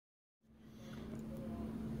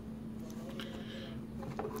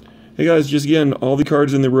Hey guys, just again, all the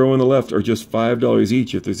cards in the row on the left are just $5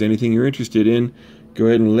 each. If there's anything you're interested in, go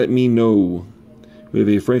ahead and let me know. We have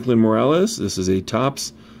a Franklin Morales. This is a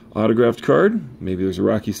Topps autographed card. Maybe there's a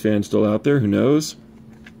Rockies fan still out there, who knows?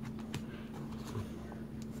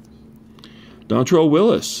 Dontrelle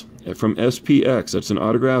Willis from SPX. That's an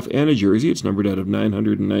autograph and a jersey. It's numbered out of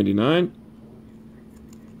 999.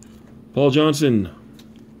 Paul Johnson.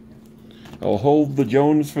 I'll hold the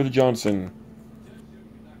Jones for the Johnson.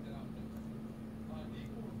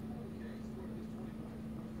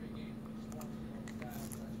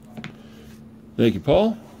 Thank you,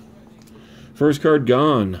 Paul. First card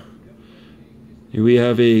gone. Here we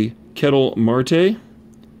have a Kettle Marte. That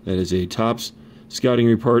is a Topps Scouting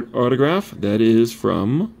Report autograph. That is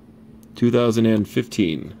from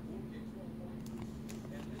 2015.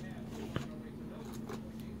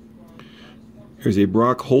 Here's a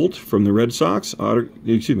Brock Holt from the Red Sox.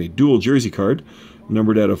 Dual jersey card,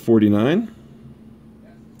 numbered out of 49.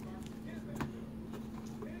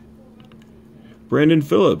 Brandon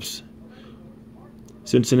Phillips,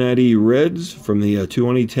 Cincinnati Reds from the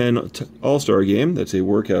 2010 All-Star Game. That's a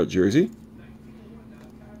workout jersey.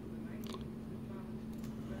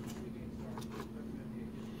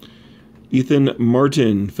 Ethan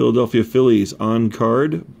Martin, Philadelphia Phillies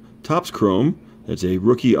on-card, Topps Chrome. That's a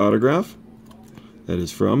rookie autograph. That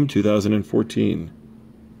is from 2014.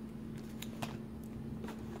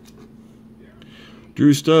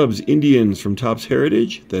 Drew Stubbs, Indians from Topps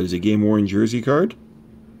Heritage. That is a game-worn jersey card.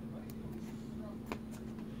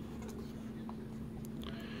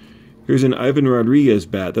 Here's an Ivan Rodriguez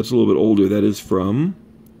bat. That's a little bit older. That is from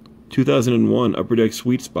 2001 Upper Deck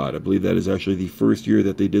Sweet Spot. I believe that is actually the first year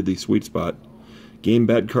that they did the Sweet Spot. Game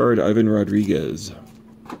bat card, Ivan Rodriguez.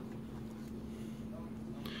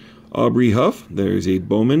 Aubrey Huff. There's a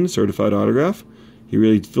Bowman certified autograph. He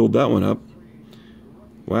really filled that one up.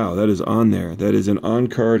 Wow, that is on there. That is an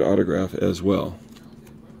on-card autograph as well.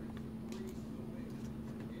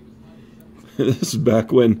 This is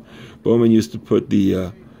back when Bowman used to put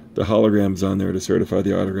the holograms on there to certify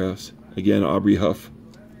the autographs. Again, Aubrey Huff.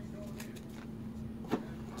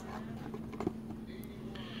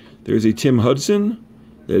 There's a Tim Hudson.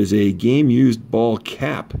 That is a game-used ball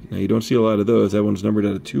cap. Now, you don't see a lot of those. That one's numbered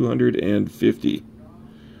out of 250.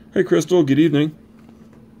 Hey, Crystal. Good evening.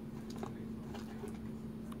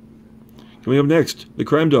 Coming up next, the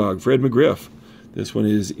Crime Dog, Fred McGriff. This one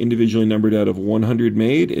is individually numbered out of 100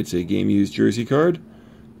 made. It's a game-used jersey card.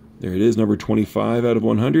 There it is, number 25 out of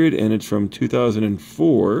 100, and it's from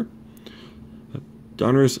 2004.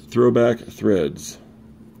 Donruss Throwback Threads.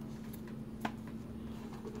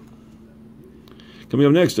 Coming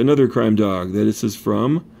up next, another Crime Dog. This is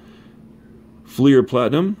from Fleer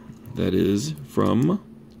Platinum. That is from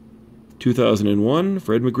 2001.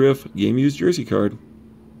 Fred McGriff, game-used jersey card.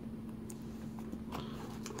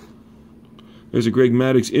 There's a Greg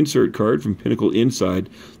Maddux insert card from Pinnacle Inside.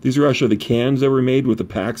 These are actually the cans that were made with the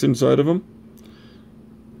packs inside of them.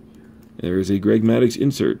 There is a Greg Maddux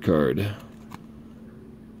insert card.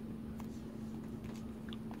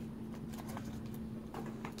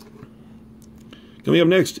 Coming up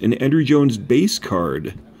next, an Andrew Jones base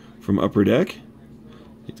card from Upper Deck.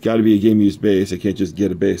 It's got to be a game-used base. I can't just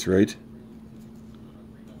get a base, right?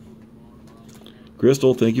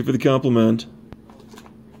 Crystal, thank you for the compliment.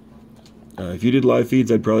 If you did live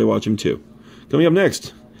feeds, I'd probably watch them too. Coming up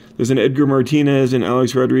next, there's an Edgar Martinez and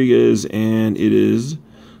Alex Rodriguez, and it is a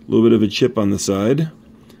little bit of a chip on the side.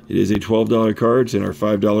 It is a $12 card. It's in our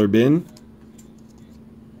 $5 bin.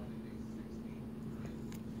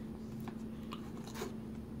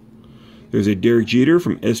 There's a Derek Jeter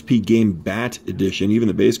from SP Game Bat Edition. Even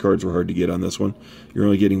the base cards were hard to get on this one. You're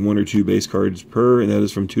only getting 1 or 2 base cards per, and that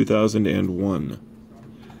is from 2001.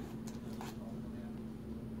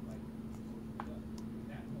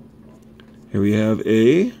 Here we have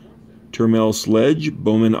a Termel Sledge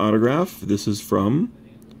Bowman autograph. This is from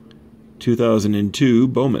 2002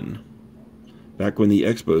 Bowman, back when the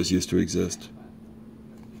Expos used to exist.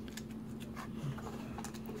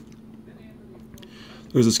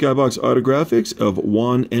 There's a Skybox Autographics of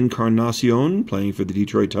Juan Encarnacion playing for the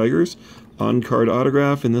Detroit Tigers. On-card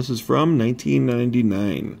autograph, and this is from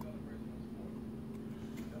 1999.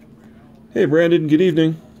 Hey, Brandon, good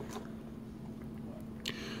evening.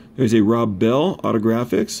 There's a Rob Bell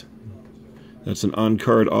Autographics. That's an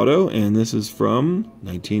on-card auto, and this is from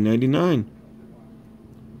 1999.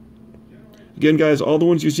 Again, guys, all the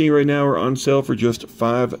ones you're seeing right now are on sale for just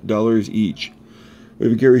 $5 each. We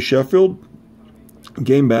have a Gary Sheffield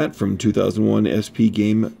Game Bat from 2001 SP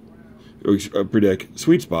Game Upper Deck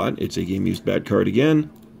Sweet Spot. It's a game-used bat card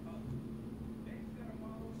again.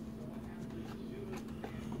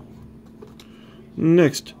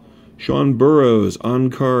 Next, Sean Burrows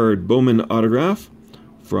on-card Bowman autograph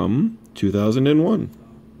from 2001.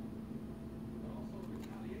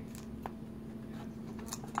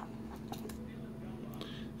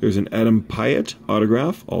 There's an Adam Pyatt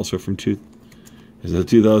autograph, also from Is that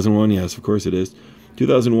 2001? Yes, of course it is.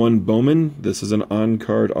 2001 Bowman. This is an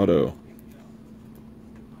on-card auto.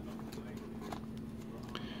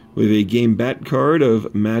 We have a game bat card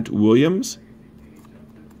of Matt Williams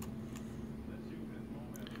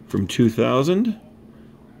from 2000.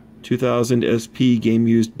 2000 SP Game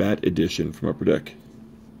Used Bat Edition from Upper Deck.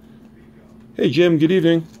 Hey Jim, good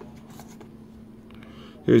evening.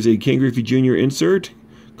 Here's a Ken Griffey Jr. insert.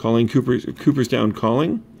 Cooperstown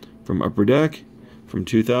Calling from Upper Deck from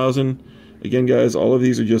 2000. Again, guys, all of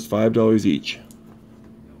these are just $5 each.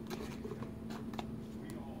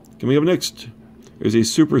 Coming up next, there's a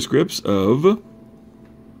superscripts of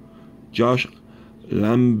Josh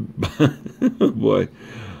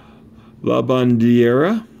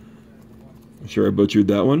LaBandiera. I'm sure I butchered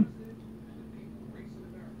that one.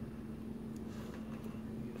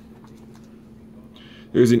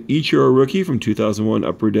 There's an Ichiro rookie from 2001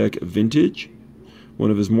 Upper Deck Vintage,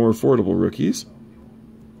 one of his more affordable rookies.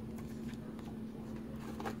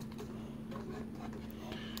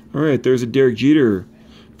 All right, there's a Derek Jeter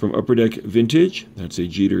from Upper Deck Vintage. That's a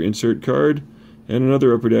Jeter insert card. And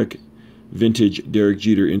another Upper Deck Vintage Derek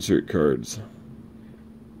Jeter insert cards.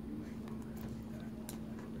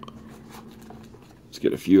 Let's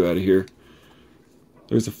get a few out of here.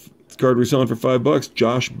 There's a card we're selling for $5.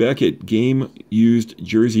 Josh Beckett Game Used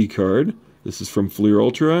Jersey card. This is from Fleer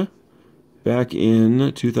Ultra back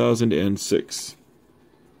in 2006.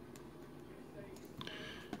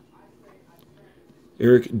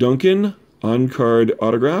 Eric Duncan on-card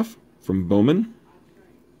autograph from Bowman.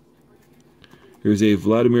 Here's a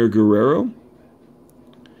Vladimir Guerrero.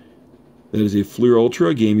 That is a Fleer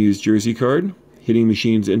Ultra Game Used Jersey card. Hitting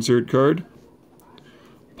Machines insert card.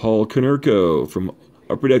 Paul Konerko from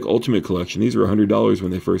Upper Deck Ultimate Collection. These were $100 when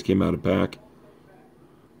they first came out of pack.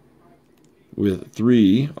 With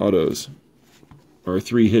 3 autos. Or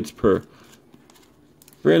 3 hits per.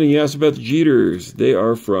 Brandon, you asked about the Jeters. They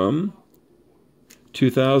are from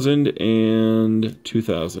 2000 and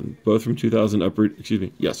 2000. Both from 2000 Upper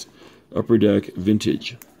Deck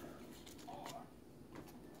Vintage.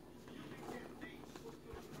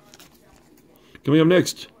 Coming up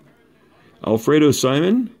next, Alfredo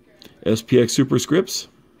Simon, SPX Superscripts.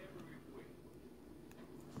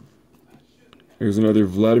 Here's another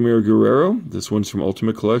Vladimir Guerrero. This one's from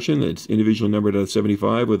Ultimate Collection. It's individually numbered out of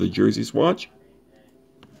 75 with a jersey swatch.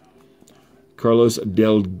 Carlos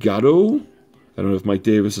Delgado. I don't know if Mike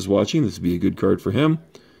Davis is watching. This would be a good card for him.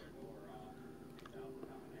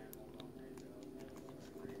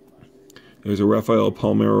 There's a Rafael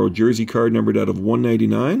Palmeiro jersey card numbered out of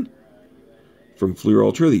 199 from Fleer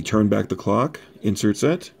Ultra, the Turn Back the Clock insert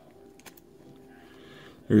set.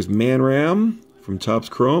 There's Man Ram from Topps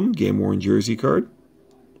Chrome, game worn jersey card.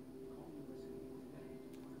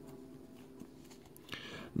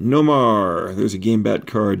 Nomar, there's a game bat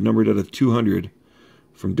card numbered out of 200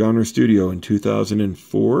 from Donner Studio in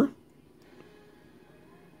 2004.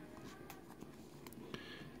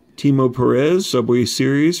 Timo Perez, Subway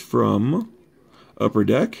Series from Upper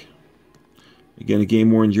Deck. Again, a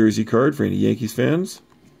game-worn jersey card for any Yankees fans.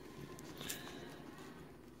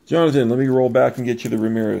 Jonathan, let me roll back and get you the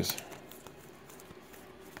Ramirez.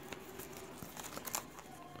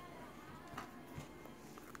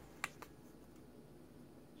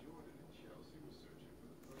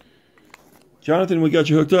 Jonathan, we got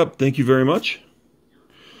you hooked up. Thank you very much.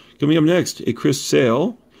 Coming up next, a Chris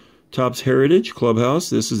Sale, Topps Heritage Clubhouse.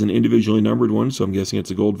 This is an individually numbered one, so I'm guessing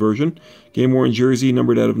it's a gold version. Game worn jersey,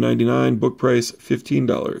 numbered out of 99. Book price,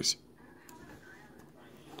 $15.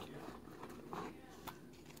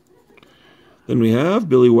 Then we have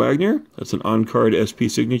Billy Wagner. That's an on-card SP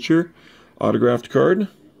signature autographed card.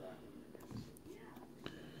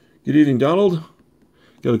 Good evening, Donald.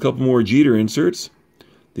 Got a couple more Jeter inserts.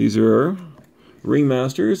 These are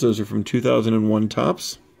Ringmasters. Those are from 2001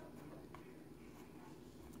 Topps.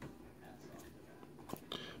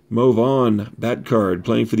 Mo Vaughn, bat card,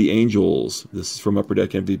 playing for the Angels. This is from Upper Deck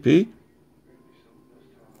MVP.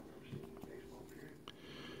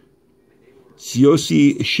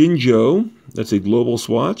 Tsuyoshi Shinjo, that's a global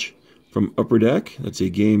swatch from Upper Deck. That's a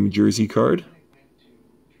game jersey card.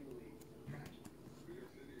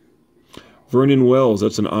 Vernon Wells,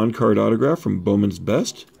 that's an on-card autograph from Bowman's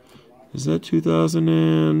Best. Is that 2000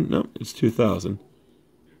 and... no, it's 2000.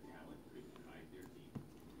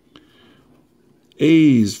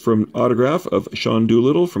 A's from autograph of Sean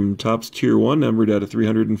Doolittle from Topps Tier 1, numbered out of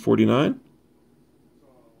 349.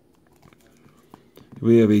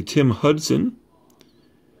 We have a Tim Hudson.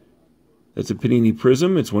 That's a Panini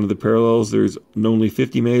Prism. It's one of the parallels. There's only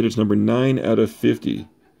 50 made. It's number 9 out of 50.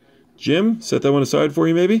 Jim, set that one aside for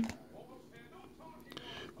you, maybe?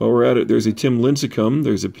 While we're at it, there's a Tim Lincecum.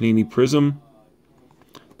 There's a Panini Prism.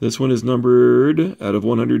 This one is numbered out of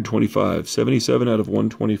 125. 77 out of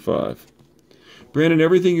 125. Brandon,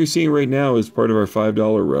 everything you're seeing right now is part of our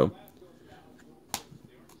 $5 row.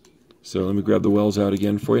 So let me grab the Wells out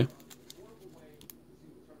again for you.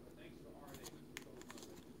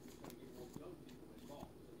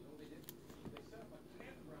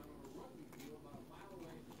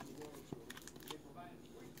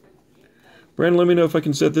 Brandon, let me know if I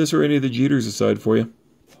can set this or any of the Jeters aside for you.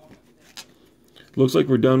 Looks like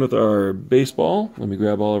we're done with our baseball. Let me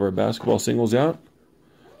grab all of our basketball singles out.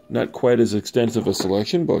 Not quite as extensive a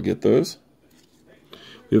selection, but I'll get those.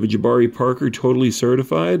 We have a Jabari Parker Totally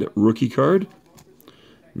Certified rookie card.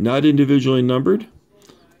 Not individually numbered.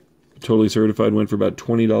 Totally Certified went for about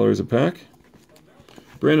 $20 a pack.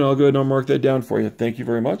 Brandon, I'll go ahead and I'll mark that down for you. Thank you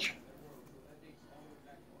very much.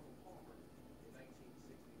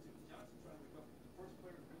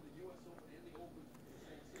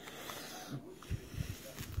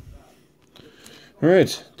 All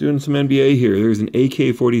right, doing some NBA here. There's an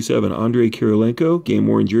AK-47 Andrei Kirilenko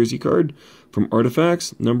game-worn jersey card from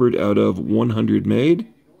Artifacts, numbered out of 100 made.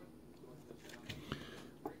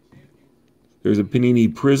 There's a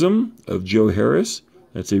Panini Prism of Joe Harris.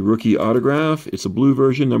 That's a rookie autograph. It's a blue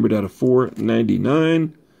version, numbered out of 499.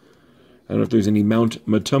 I don't know if there's any Mount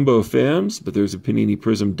Mutombo fans, but there's a Panini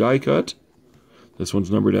Prism die cut. This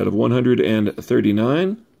one's numbered out of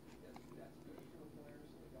 139.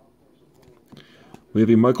 We have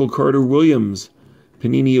a Michael Carter Williams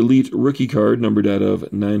Panini Elite rookie card, numbered out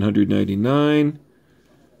of 999.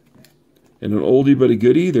 And an oldie but a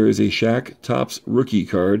goodie, there is a Shaq Topps rookie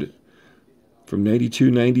card from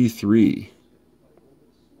 92-93.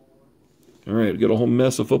 All right, got a whole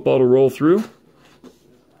mess of football to roll through.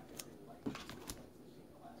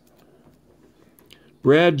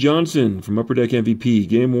 Brad Johnson from Upper Deck MVP,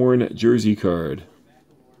 game-worn jersey card.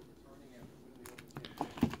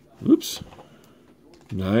 Oops.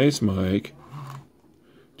 Nice, Mike.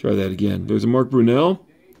 Try that again. There's a Mark Brunell.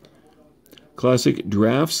 Classic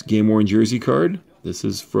Drafts game-worn jersey card. This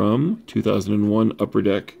is from 2001 Upper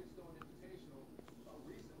Deck.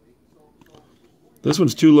 This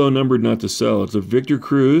one's too low numbered not to sell. It's a Victor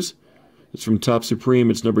Cruz. It's from Top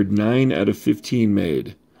Supreme. It's numbered 9 out of 15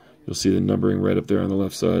 made. You'll see the numbering right up there on the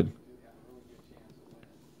left side.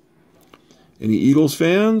 Any Eagles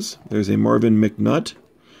fans? There's a Marvin McNutt.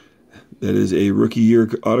 That is a rookie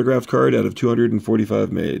year autograph card out of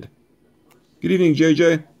 245 made. Good evening,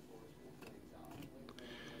 JJ.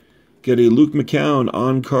 Get a Luke McCown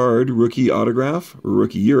on-card rookie autograph, or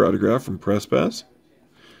rookie year autograph from Press Pass.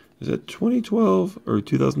 Is that 2012 or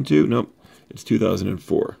 2002? Nope, it's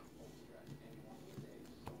 2004.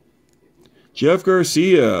 Jeff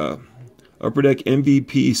Garcia, Upper Deck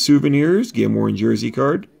MVP Souvenirs, game-worn jersey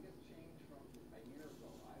card.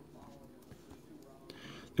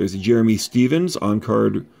 There's a Jeremy Stevens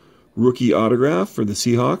on-card rookie autograph for the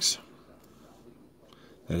Seahawks.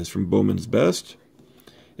 That is from Bowman's Best.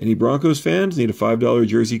 Any Broncos fans need a $5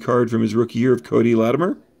 jersey card from his rookie year of Cody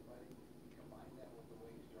Latimer?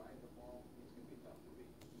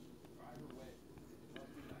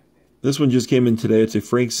 This one just came in today. It's a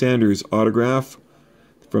Frank Sanders autograph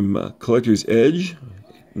from Collector's Edge.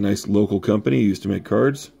 Nice local company. Used to make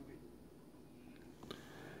cards.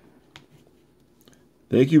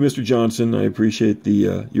 Thank you, Mr. Johnson. I appreciate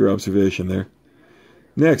the your observation there.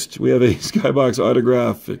 Next, we have a Skybox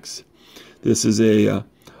Autographics. This is a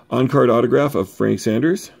on-card autograph of Frank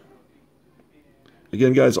Sanders.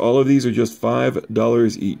 Again, guys, all of these are just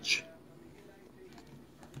 $5 each.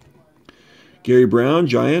 Gary Brown,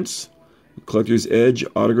 Giants, Collector's Edge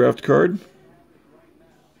autographed card.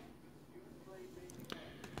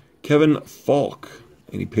 Kevin Falk,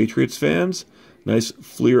 any Patriots fans? Nice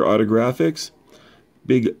Fleer Autographics.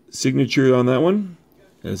 Big signature on that one.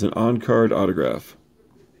 As an on-card autograph.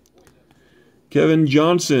 Kevin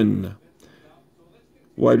Johnson,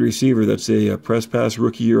 wide receiver. That's a Press Pass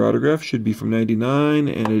rookie year autograph. Should be from 99,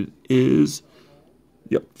 and it is,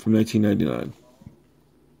 yep, from 1999.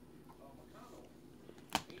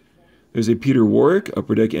 There's a Peter Warwick,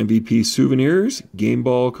 Upper Deck MVP Souvenirs, game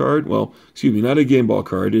ball card. Well, excuse me, not a game ball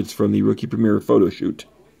card. It's from the Rookie Premiere photo shoot.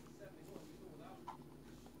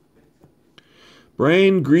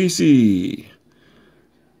 Brian Greasy,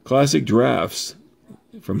 Classic Drafts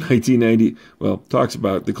from 1990. Well, talks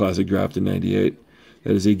about the Classic Draft in 98.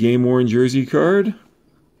 That is a game-worn jersey card.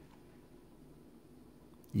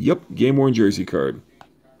 Yep, game-worn jersey card.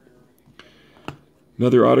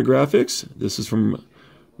 Another autographics. This is from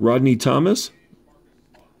Rodney Thomas.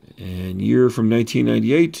 And year from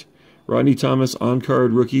 1998. Rodney Thomas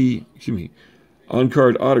on-card rookie,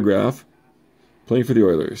 on-card autograph, playing for the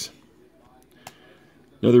Oilers.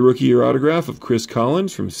 Another rookie year autograph of Chris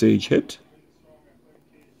Collins from Sage Hit.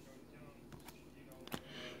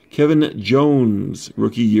 Kevin Jones,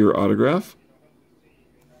 rookie year autograph.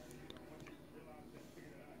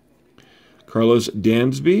 Carlos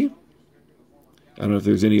Dansby. I don't know if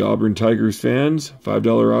there's any Auburn Tigers fans.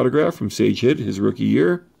 $5 autograph from Sage Hit, his rookie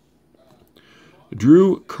year.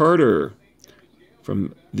 Drew Carter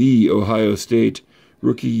from the Ohio State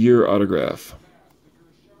rookie year autograph.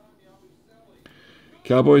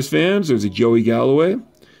 Cowboys fans, there's a Joey Galloway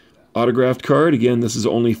autographed card. Again, this is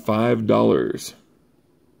only $5.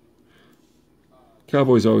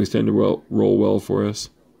 Cowboys always tend to roll well for us.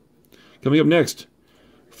 Coming up next,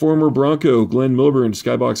 former Bronco Glenn Milburn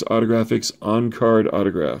Skybox Autographics on-card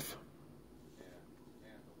autograph.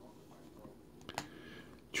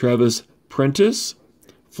 Travis Prentice,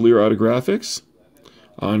 Fleer Autographics,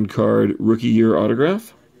 on-card rookie year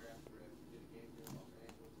autograph.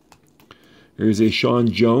 Here's a Sean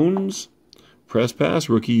Jones, Press Pass,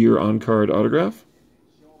 rookie year on-card autograph.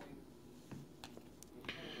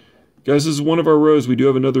 Guys, this is one of our rows. We do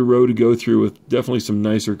have another row to go through with definitely some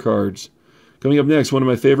nicer cards. Coming up next, one of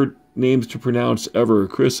my favorite names to pronounce ever,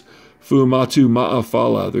 Chris Fumatu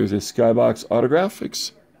Ma'afala. There's a Skybox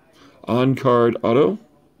Autographics, on-card auto.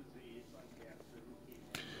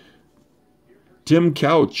 Tim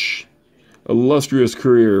Couch, illustrious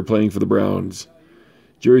career playing for the Browns.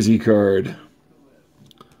 Jersey card.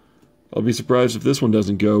 I'll be surprised if this one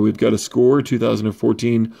doesn't go. We've got a Score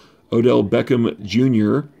 2014 Odell Beckham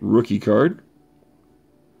Jr. rookie card.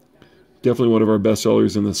 Definitely one of our best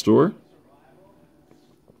sellers in the store.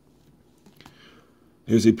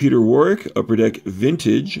 Here's a Peter Warwick Upper Deck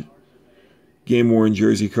Vintage game-worn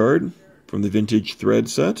jersey card from the Vintage Thread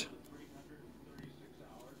set.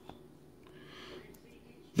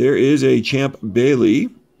 There is a Champ Bailey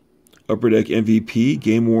Upper Deck MVP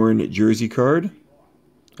game-worn jersey card.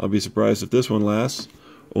 I'll be surprised if this one lasts.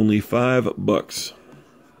 Only $5.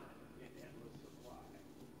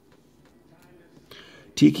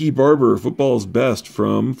 Tiki Barber Football's Best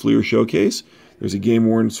from Fleer Showcase. There's a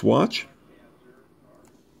game-worn swatch.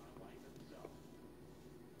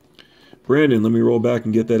 Brandon, let me roll back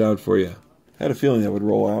and get that out for you. Had a feeling that would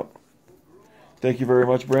roll out. Thank you very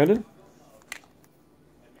much, Brandon.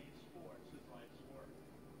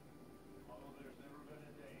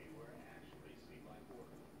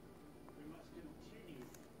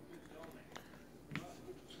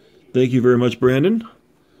 Thank you very much, Brandon.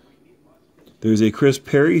 There's a Chris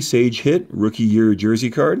Perry Sage Hit rookie year jersey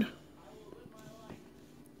card.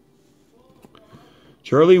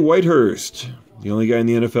 Charlie Whitehurst, the only guy in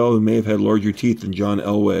the NFL who may have had larger teeth than John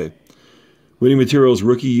Elway. Winning Materials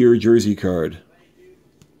rookie year jersey card.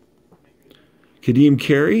 Kadeem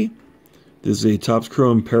Carey. This is a Topps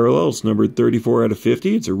Chrome Parallel. It's numbered 34 out of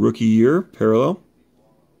 50. It's a rookie year parallel.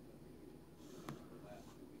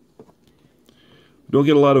 Don't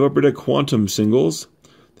get a lot of Upper Deck Quantum singles.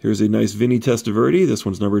 Here's a nice Vinny Testaverde. This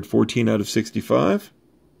one's numbered 14 out of 65.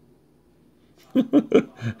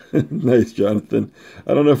 Nice, Jonathan.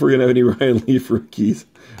 I don't know if we're going to have any Ryan Leaf rookies.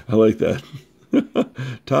 I like that.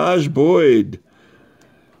 Taj Boyd.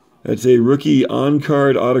 That's a rookie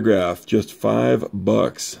on-card autograph. Just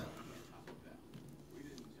 $5.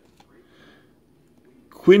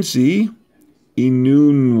 Quincy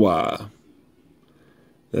Enunwa.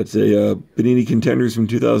 That's a Panini Contenders from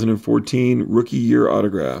 2014 rookie year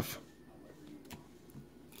autograph.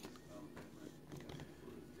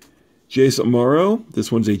 Jace Amaro. This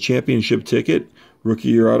one's a championship ticket rookie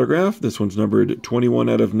year autograph. This one's numbered 21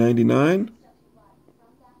 out of 99.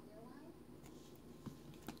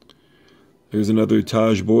 There's another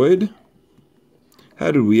Taj Boyd.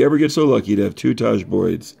 How did we ever get so lucky to have two Taj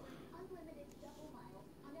Boyds?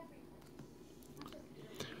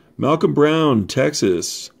 Malcolm Brown,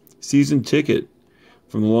 Texas, season ticket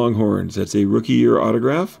from the Longhorns. That's a rookie year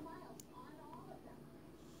autograph.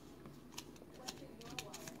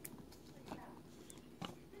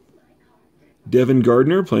 Devin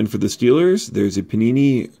Gardner playing for the Steelers. There's a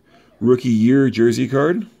Panini rookie year jersey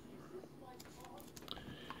card.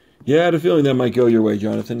 Yeah, I had a feeling that might go your way,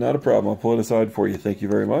 Jonathan. Not a problem. I'll pull it aside for you. Thank you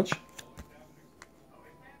very much.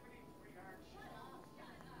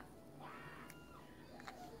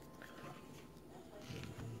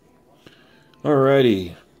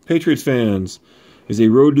 Alrighty. Patriots fans, is a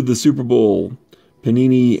Road to the Super Bowl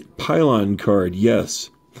Panini Pylon card.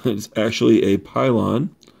 Yes, it's actually a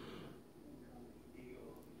pylon.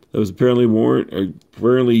 that was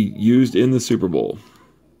apparently used in the Super Bowl.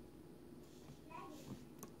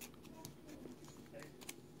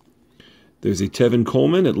 There's a Tevin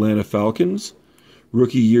Coleman, Atlanta Falcons,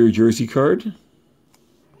 rookie year jersey card.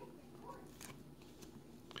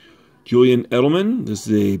 Julian Edelman, this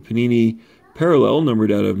is a Panini Parallel,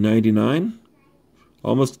 numbered out of 99.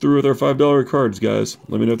 Almost through with our $5 cards, guys.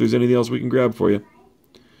 Let me know if there's anything else we can grab for you.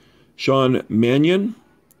 Sean Mannion,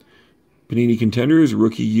 Panini Contenders,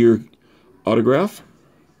 rookie year autograph.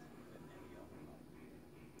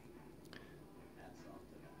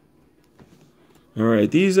 All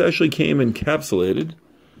right, these actually came encapsulated.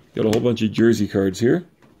 Got a whole bunch of jersey cards here.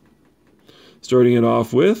 Starting it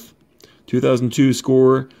off with 2002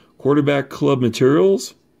 Score Quarterback Club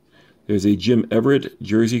Materials. There's a Jim Everett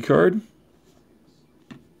jersey card.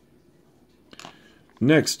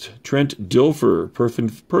 Next, Trent Dilfer,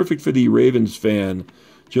 perfect for the Ravens fan,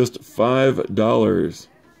 just $5.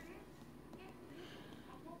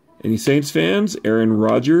 Any Saints fans? Aaron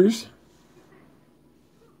Rodgers.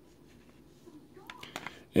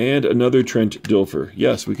 And another Trent Dilfer.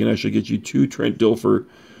 Yes, we can actually get you 2 Trent Dilfer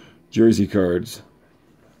jersey cards.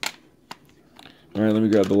 All right, let me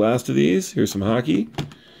grab the last of these. Here's some hockey. I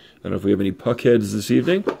don't know if we have any puckheads this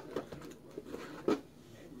evening.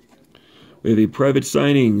 We have a private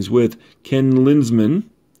signings with Ken Linsman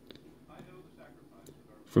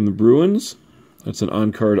from the Bruins. That's an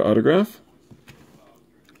on-card autograph.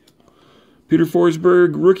 Peter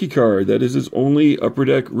Forsberg rookie card. That is his only Upper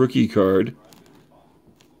Deck rookie card.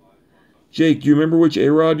 Jake, do you remember which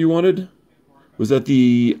A-Rod you wanted? Was that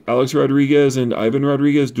the Alex Rodriguez and Ivan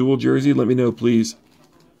Rodriguez dual jersey? Let me know, please.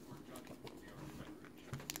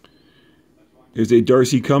 Here's a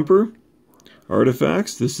Darcy Kumper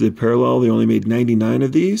Artifacts. This is a parallel. They only made 99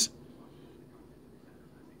 of these.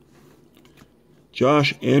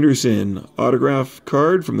 Josh Anderson autograph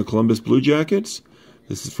card from the Columbus Blue Jackets.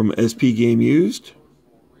 This is from SP Game Used.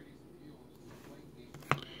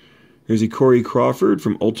 Here's a Corey Crawford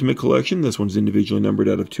from Ultimate Collection. This one's individually numbered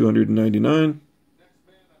out of 299.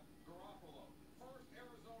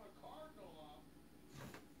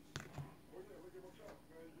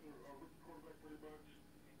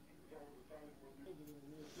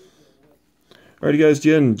 Alrighty, guys,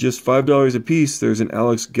 again, just $5 a piece. There's an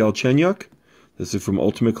Alex Galchenyuk. This is from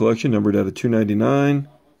Ultimate Collection, numbered out of 299.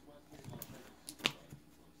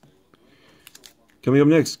 Coming up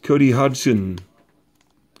next, Cody Hodgson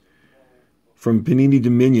from Panini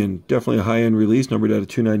Dominion. Definitely a high-end release, numbered out of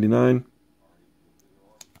 299.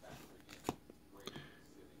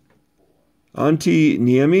 Antti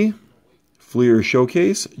Niemi, Fleer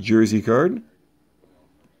Showcase, jersey card.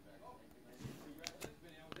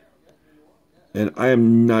 And I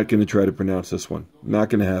am not going to try to pronounce this one. Not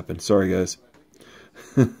going to happen. Sorry, guys.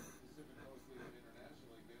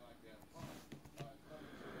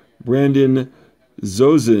 Brandon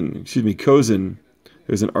Kozin.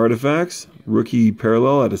 There's an Artifacts, rookie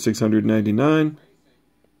parallel out of 699.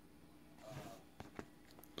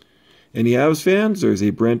 Any Avs fans? There's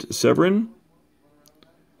a Brent Severin.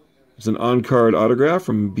 There's an on-card autograph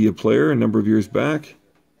from Be a Player a number of years back.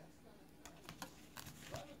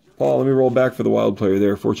 Paul, let me roll back for the Wild player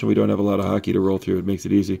there. Fortunately, we don't have a lot of hockey to roll through. It makes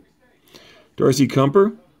it easy. Darcy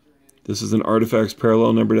Kumper. This is an Artifacts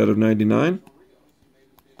parallel numbered out of 99.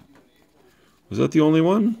 Was that the only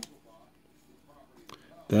one?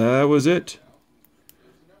 That was it.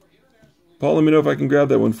 Paul, let me know if I can grab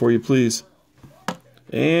that one for you, please.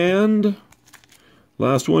 And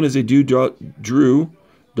last one is a Drew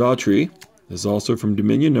Daughtry. This is also from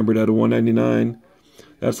Dominion, numbered out of 199.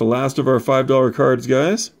 That's the last of our $5 cards,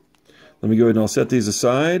 guys. Let me go ahead and I'll set these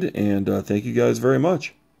aside, and thank you guys very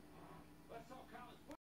much.